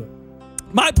admit to it.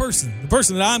 The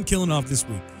person that I'm killing off this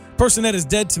week, person that is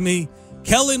dead to me,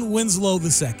 Kellen Winslow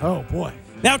II. Oh boy.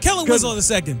 Now Kellen Winslow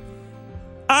II,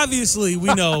 obviously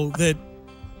we know that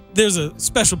there's a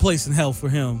special place in hell for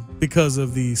him because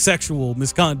of the sexual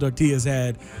misconduct he has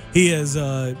had. He has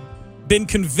been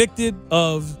convicted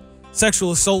of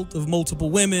sexual assault of multiple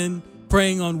women,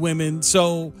 preying on women.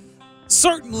 So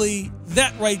certainly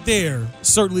that right there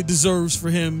certainly deserves for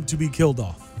him to be killed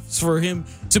off, for him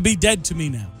to be dead to me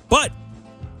now. But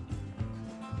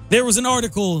there was an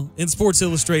article in Sports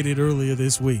Illustrated earlier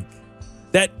this week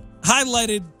that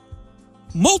highlighted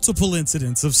multiple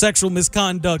incidents of sexual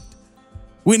misconduct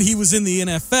when he was in the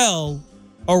NFL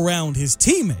around his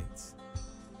teammates.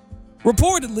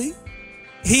 Reportedly,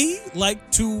 he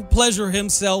liked to pleasure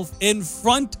himself in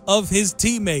front of his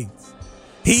teammates.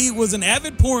 He was an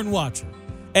avid porn watcher.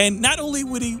 And not only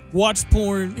would he watch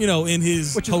porn, in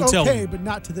his hotel Which is okay, room. but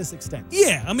not to this extent.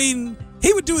 Yeah, I mean,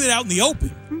 he would do it out in the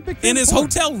open. I'm a big fan in his of porn.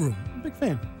 hotel room. I'm a big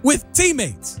fan. With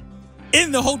teammates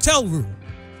in the hotel room.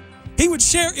 He would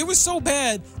share. It was so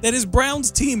bad that his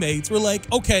Browns teammates were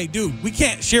like, okay, dude, we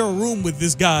can't share a room with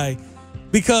this guy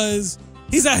because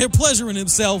he's out here pleasuring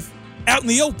himself out in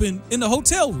the open in the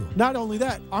hotel room. Not only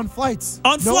that, on flights.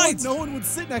 No one would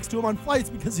sit next to him on flights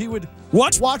because he would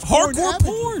watch hardcore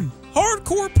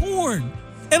porn.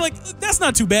 And that's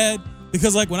not too bad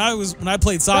because when I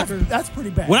played soccer, that's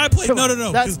pretty bad. When I played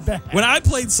that's bad. When I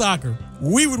played soccer,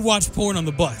 we would watch porn on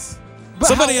the bus.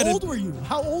 But how old were you?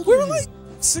 We were like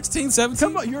 16, 17.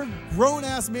 Come on, you're a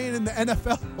grown-ass man in the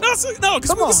NFL. No,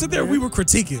 because we would sit there, we would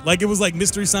critique it. Like it was like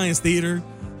Mystery Science Theater.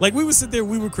 Like we would sit there,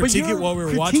 we would critique it while we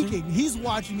were watching. He's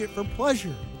watching it for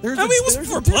pleasure. It was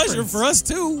for pleasure for us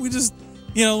too. We just,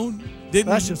 didn't.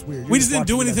 That's just weird. We just didn't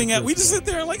do anything. We just sit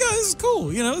there like, oh, this is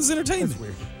cool. It's entertainment. That's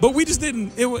weird. But we just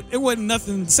didn't. It wasn't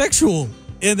nothing sexual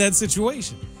in that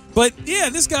situation. But yeah,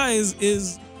 this guy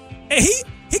is he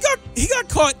got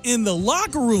caught in the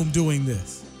locker room doing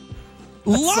this.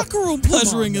 Locker room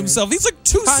pleasuring himself. He's like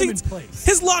two seats.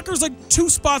 His locker's like 2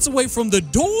 spots away from the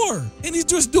door, and he's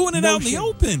just doing it out in the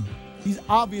open. He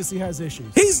obviously has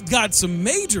issues. He's got some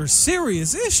major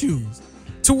serious issues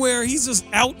to where he's just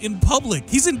out in public.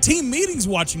 He's in team meetings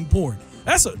watching porn.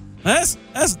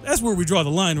 That's where we draw the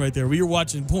line right there. Where you're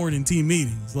watching porn in team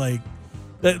meetings, like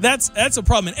that's a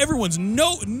problem, and everyone's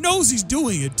knows he's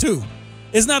doing it too.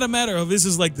 It's not a matter of this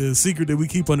is like the secret that we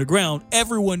keep underground.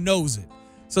 Everyone knows it.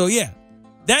 So yeah,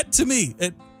 that to me,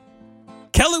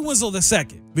 Kellen Winslow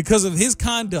II, because of his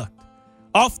conduct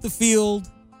off the field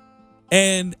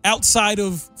and outside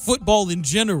of football in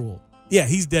general, yeah,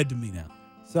 he's dead to me now.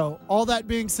 So all that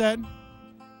being said,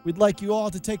 we'd like you all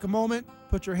to take a moment,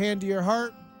 put your hand to your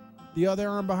heart, the other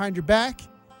arm behind your back,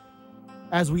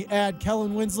 as we add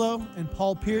Kellen Winslow and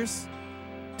Paul Pierce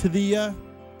to the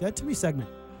Dead to Me segment.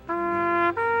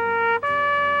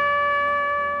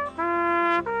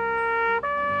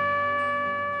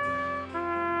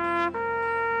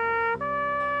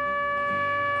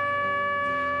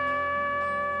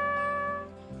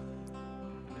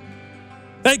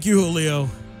 Thank you, Julio.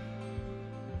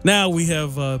 Now we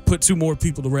have put 2 more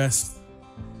people to rest.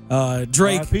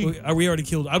 Drake, we already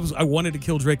killed. I wanted to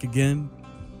kill Drake again,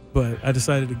 but I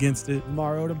decided against it.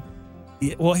 Lamar Odom.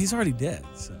 Yeah, well, he's already dead,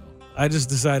 so I just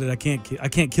decided I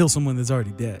can't kill someone that's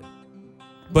already dead.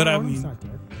 But I mean, not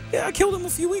dead. Yeah, I killed him a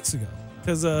few weeks ago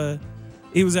because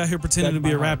he was out here pretending to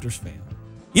be a Raptors fan.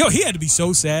 Yo, he had to be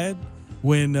so sad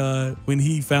when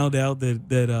he found out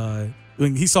that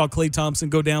when he saw Klay Thompson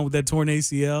go down with that torn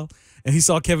ACL and he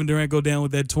saw Kevin Durant go down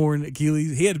with that torn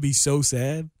Achilles. He had to be so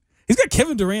sad. He's got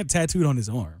Kevin Durant tattooed on his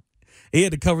arm. He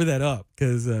had to cover that up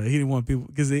because he didn't want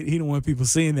people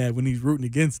seeing that when he's rooting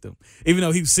against him. Even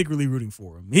though he was secretly rooting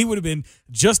for him, he would have been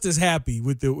just as happy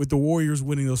with the Warriors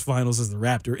winning those finals as the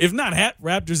Raptors, if not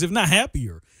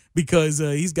happier, because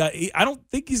I don't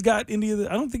think he's got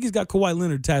Kawhi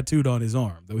Leonard tattooed on his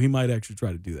arm, though he might actually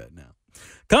try to do that now.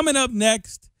 Coming up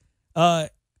next,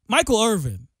 Michael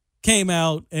Irvin came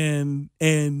out and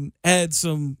had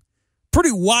some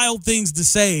pretty wild things to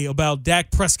say about Dak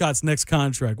Prescott's next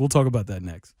contract. We'll talk about that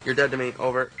next. You're dead to me.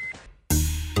 Over.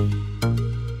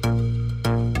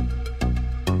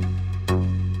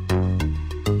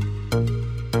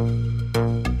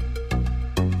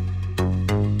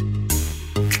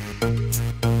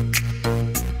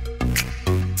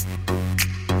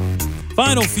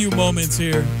 Final few moments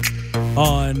here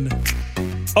on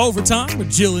Overtime with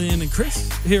Jillian and Chris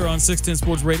here on 610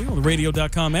 Sports Radio on the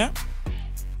radio.com app.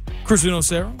 Chris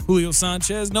Vinocero, Julio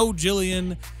Sanchez. No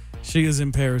Jillian. She is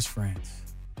in Paris, France.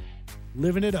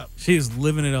 Living it up. She is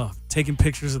living it up. Taking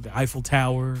pictures of the Eiffel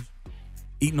Tower,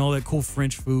 eating all that cool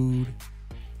French food.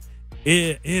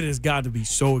 It has got to be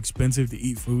so expensive to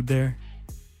eat food there.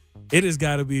 It's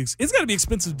got to be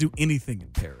expensive to do anything in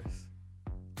Paris.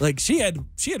 Like she had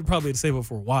probably to save up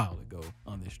for a while to go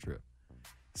on this trip.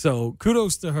 So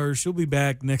kudos to her. She'll be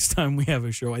back next time we have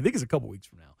a show. I think it's a couple weeks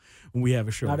from now when we have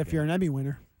a show. Not if you're an Emmy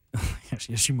winner.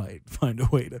 Yeah, she might find a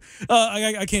way to.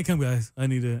 I can't come, guys. I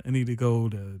need to go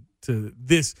to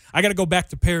this. I got to go back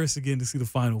to Paris again to see the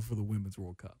final for the Women's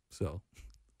World Cup. So,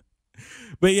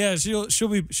 but yeah,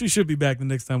 she should be back the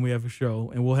next time we have a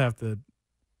show, and we'll have to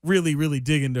really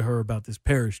dig into her about this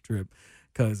Paris trip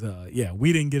because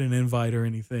we didn't get an invite or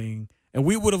anything. And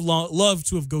we would have loved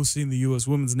to have go seen the U.S.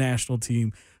 women's national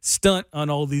team stunt on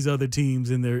all these other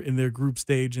teams in their group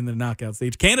stage and the knockout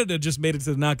stage. Canada just made it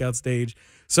to the knockout stage,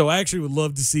 so I actually would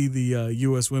love to see the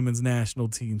U.S. women's national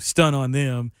team stunt on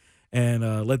them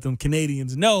and let them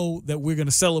Canadians know that we're going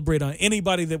to celebrate on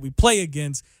anybody that we play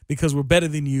against because we're better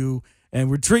than you, and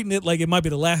we're treating it like it might be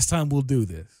the last time we'll do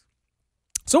this.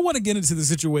 So I want to get into the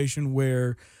situation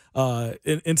where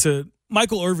into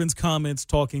Michael Irvin's comments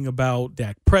talking about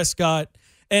Dak Prescott.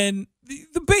 And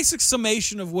the basic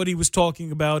summation of what he was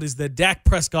talking about is that Dak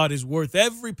Prescott is worth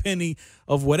every penny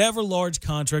of whatever large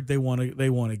contract they want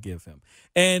to give him.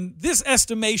 And this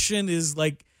estimation is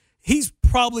like he's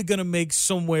probably going to make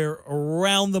somewhere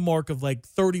around the mark of like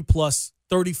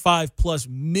 $35+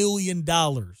 million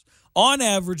on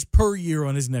average per year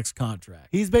on his next contract.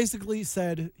 He's basically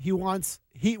said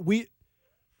the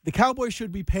Cowboys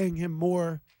should be paying him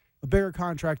a bigger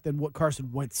contract than what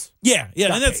Carson Wentz. Yeah,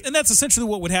 and that's essentially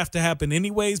what would have to happen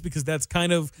anyways, because that's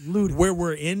kind of where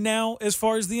we're in now as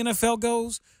far as the NFL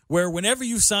goes, where whenever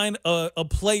you sign a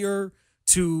player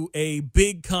to a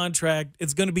big contract,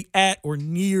 it's going to be at or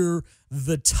near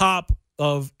the top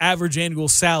of average annual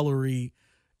salary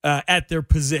at their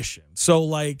position. So,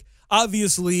 like,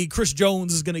 obviously, Chris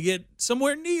Jones is going to get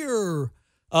somewhere near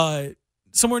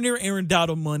Aaron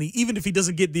Donald money, even if he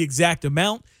doesn't get the exact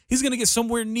amount. He's going to get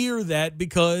somewhere near that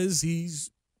because he's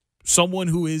someone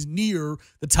who is near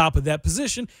the top of that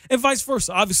position, and vice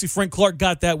versa. Obviously, Frank Clark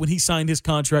got that when he signed his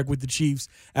contract with the Chiefs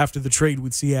after the trade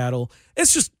with Seattle.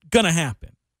 It's just going to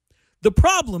happen. The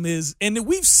problem is, and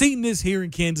we've seen this here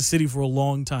in Kansas City for a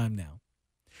long time now,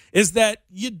 is that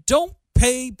you don't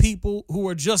pay people who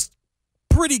are just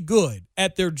pretty good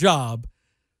at their job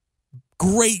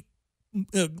great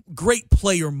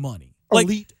player money. Like,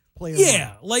 elite player yeah,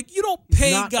 money. like you don't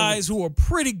pay guys who are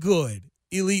pretty good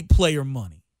elite player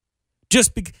money.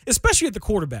 Just especially at the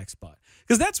quarterback spot.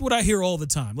 Because that's what I hear all the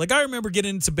time. Like, I remember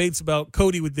getting into debates about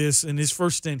Cody with this, and his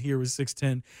first stint here was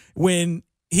 6'10", when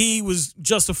he was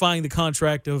justifying the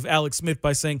contract of Alex Smith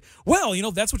by saying, well,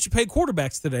 that's what you pay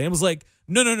quarterbacks today. And it was like,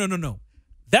 no.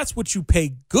 That's what you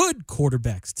pay good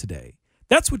quarterbacks today.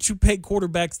 That's what you pay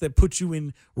quarterbacks that put you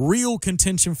in real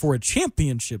contention for a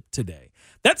championship today.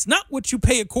 That's not what you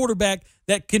pay a quarterback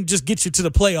that can just get you to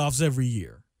the playoffs every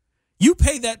year. You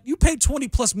pay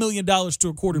 $20+ million to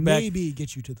a quarterback. Maybe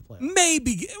get you to the playoffs.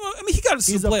 Maybe. I mean, he got us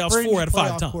to the playoffs 4 out of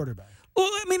 5 times. Quarterback. Well,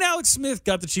 I mean, Alex Smith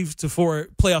got the Chiefs to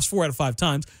playoffs 4 out of 5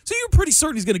 times, so you're pretty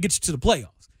certain he's going to get you to the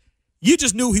playoffs. You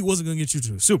just knew he wasn't going to get you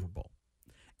to a Super Bowl.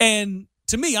 And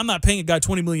to me, I'm not paying a guy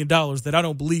 $20 million that I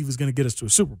don't believe is going to get us to a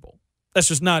Super Bowl. That's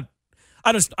just not.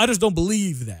 I just don't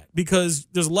believe that, because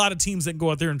there's a lot of teams that can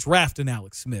go out there and draft an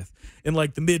Alex Smith in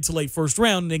like the mid to late first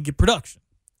round and then get production.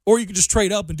 Or you could just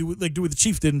trade up and do what the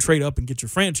Chiefs did and trade up and get your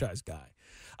franchise guy.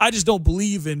 I just don't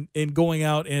believe in going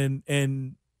out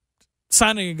and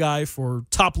signing a guy for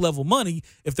top-level money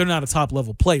if they're not a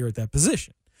top-level player at that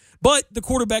position. But the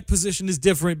quarterback position is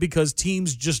different because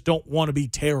teams just don't want to be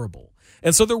terrible.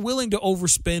 And so they're willing to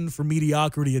overspend for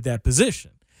mediocrity at that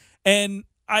position. And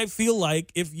I feel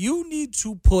like if you need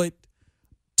to put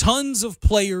tons of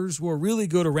players who are really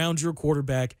good around your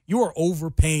quarterback, you are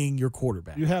overpaying your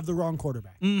quarterback. You have the wrong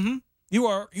quarterback. Mm-hmm.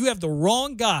 You have the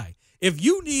wrong guy. If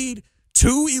you need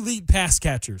 2 elite pass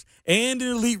catchers and an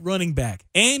elite running back,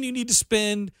 and you need to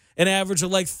spend an average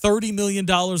of like $30 million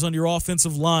on your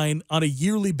offensive line on a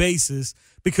yearly basis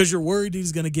because you're worried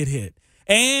he's going to get hit,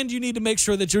 and you need to make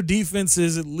sure that your defense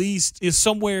is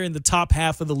somewhere in the top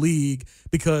half of the league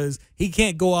because he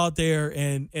can't go out there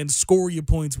and score you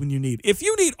points when you need. If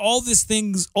you need all these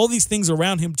things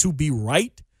around him to be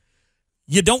right,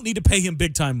 you don't need to pay him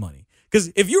big time money.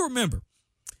 Because if you remember,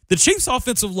 the Chiefs'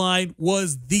 offensive line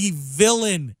was the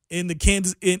villain in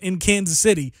Kansas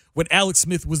City when Alex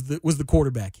Smith was the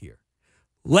quarterback here.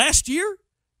 Last year,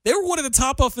 they were one of the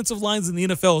top offensive lines in the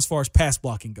NFL as far as pass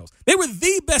blocking goes. They were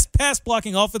the best pass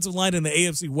blocking offensive line in the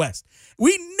AFC West.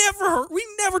 We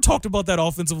never talked about that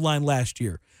offensive line last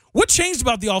year. What changed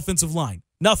about the offensive line?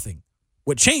 Nothing.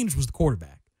 What changed was the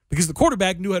quarterback, because the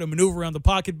quarterback knew how to maneuver around the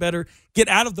pocket better, get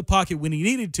out of the pocket when he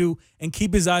needed to, and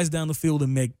keep his eyes down the field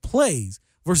and make plays,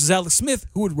 versus Alex Smith,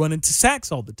 who would run into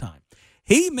sacks all the time.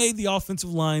 He made the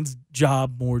offensive line's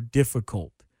job more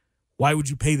difficult. Why would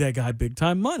you pay that guy big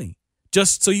time money?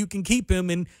 Just so you can keep him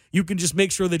and you can just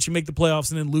make sure that you make the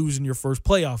playoffs and then lose in your first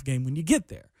playoff game when you get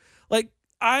there. Like,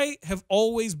 I have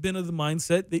always been of the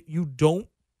mindset that you don't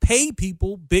pay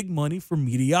people big money for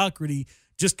mediocrity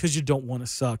just because you don't want to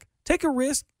suck. Take a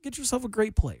risk, get yourself a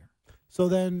great player. So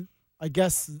then, I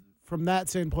guess from that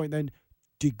standpoint, then,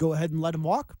 do you go ahead and let him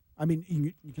walk? I mean,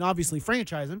 you can obviously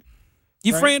franchise him.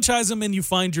 You right? franchise him and you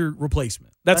find your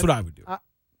replacement. That's what I would do.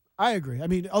 I agree. I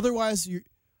mean, otherwise,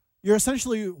 you're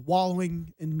essentially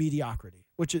wallowing in mediocrity,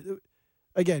 which is,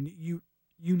 again, you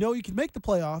know you can make the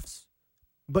playoffs,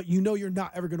 but you know you're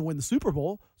not ever going to win the Super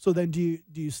Bowl. So then do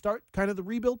you start kind of the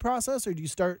rebuild process, or do you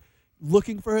start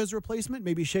looking for his replacement,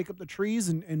 maybe shake up the trees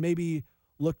and maybe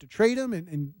look to trade him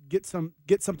and get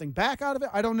something back out of it?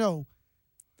 I don't know.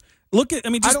 I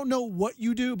don't know what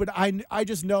you do, but I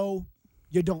just know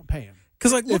you don't pay him.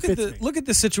 Because look at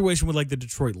the situation with like the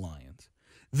Detroit Lions.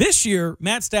 This year,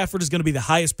 Matt Stafford is going to be the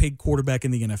highest paid quarterback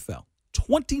in the NFL.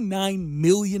 $29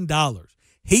 million.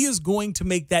 He is going to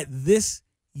make that this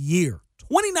year.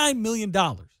 $29 million.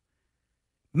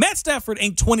 Matt Stafford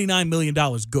ain't $29 million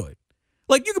good.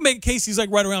 Like, you can make a case he's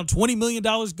like right around $20 million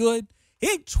good. He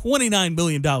ain't $29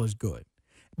 million good.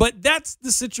 But that's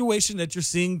the situation that you're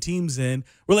seeing teams in.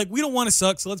 We're like, we don't want to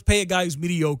suck, so let's pay a guy who's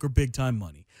mediocre big-time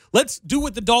money. Let's do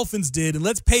what the Dolphins did, and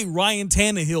let's pay Ryan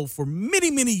Tannehill for many,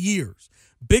 many years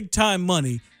big-time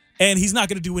money, and he's not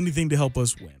going to do anything to help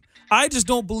us win. I just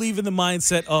don't believe in the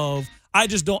mindset of I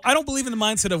don't believe in the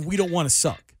mindset of we don't want to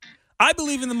suck. I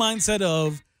believe in the mindset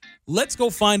of let's go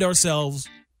find ourselves,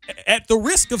 at the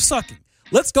risk of sucking,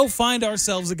 let's go find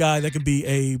ourselves a guy that could be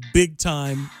a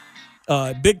big-time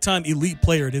elite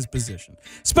player at his position.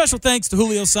 Special thanks to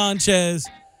Julio Sanchez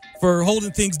for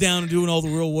holding things down and doing all the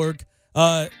real work.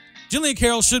 Jillian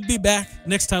Carroll should be back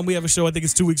next time we have a show. I think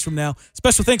it's 2 weeks from now.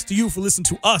 Special thanks to you for listening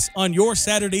to us on your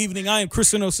Saturday evening. I am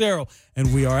Christian Osero,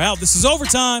 and we are out. This is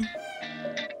Overtime.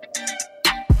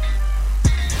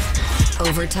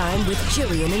 Overtime with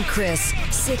Jillian and Chris,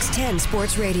 610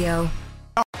 Sports Radio.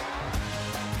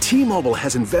 T-Mobile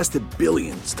has invested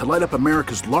billions to light up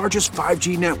America's largest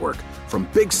 5G network, from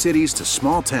big cities to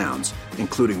small towns,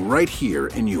 including right here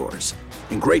in yours.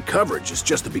 And great coverage is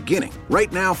just the beginning. Right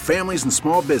now, families and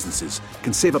small businesses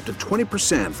can save up to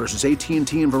 20% versus AT&T and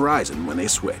Verizon when they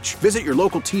switch. Visit your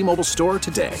local T-Mobile store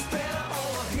today.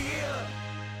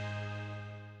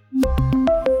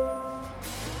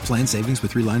 Plan savings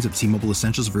with 3 lines of T-Mobile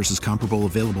Essentials versus comparable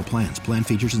available plans. Plan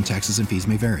features and taxes and fees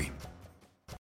may vary.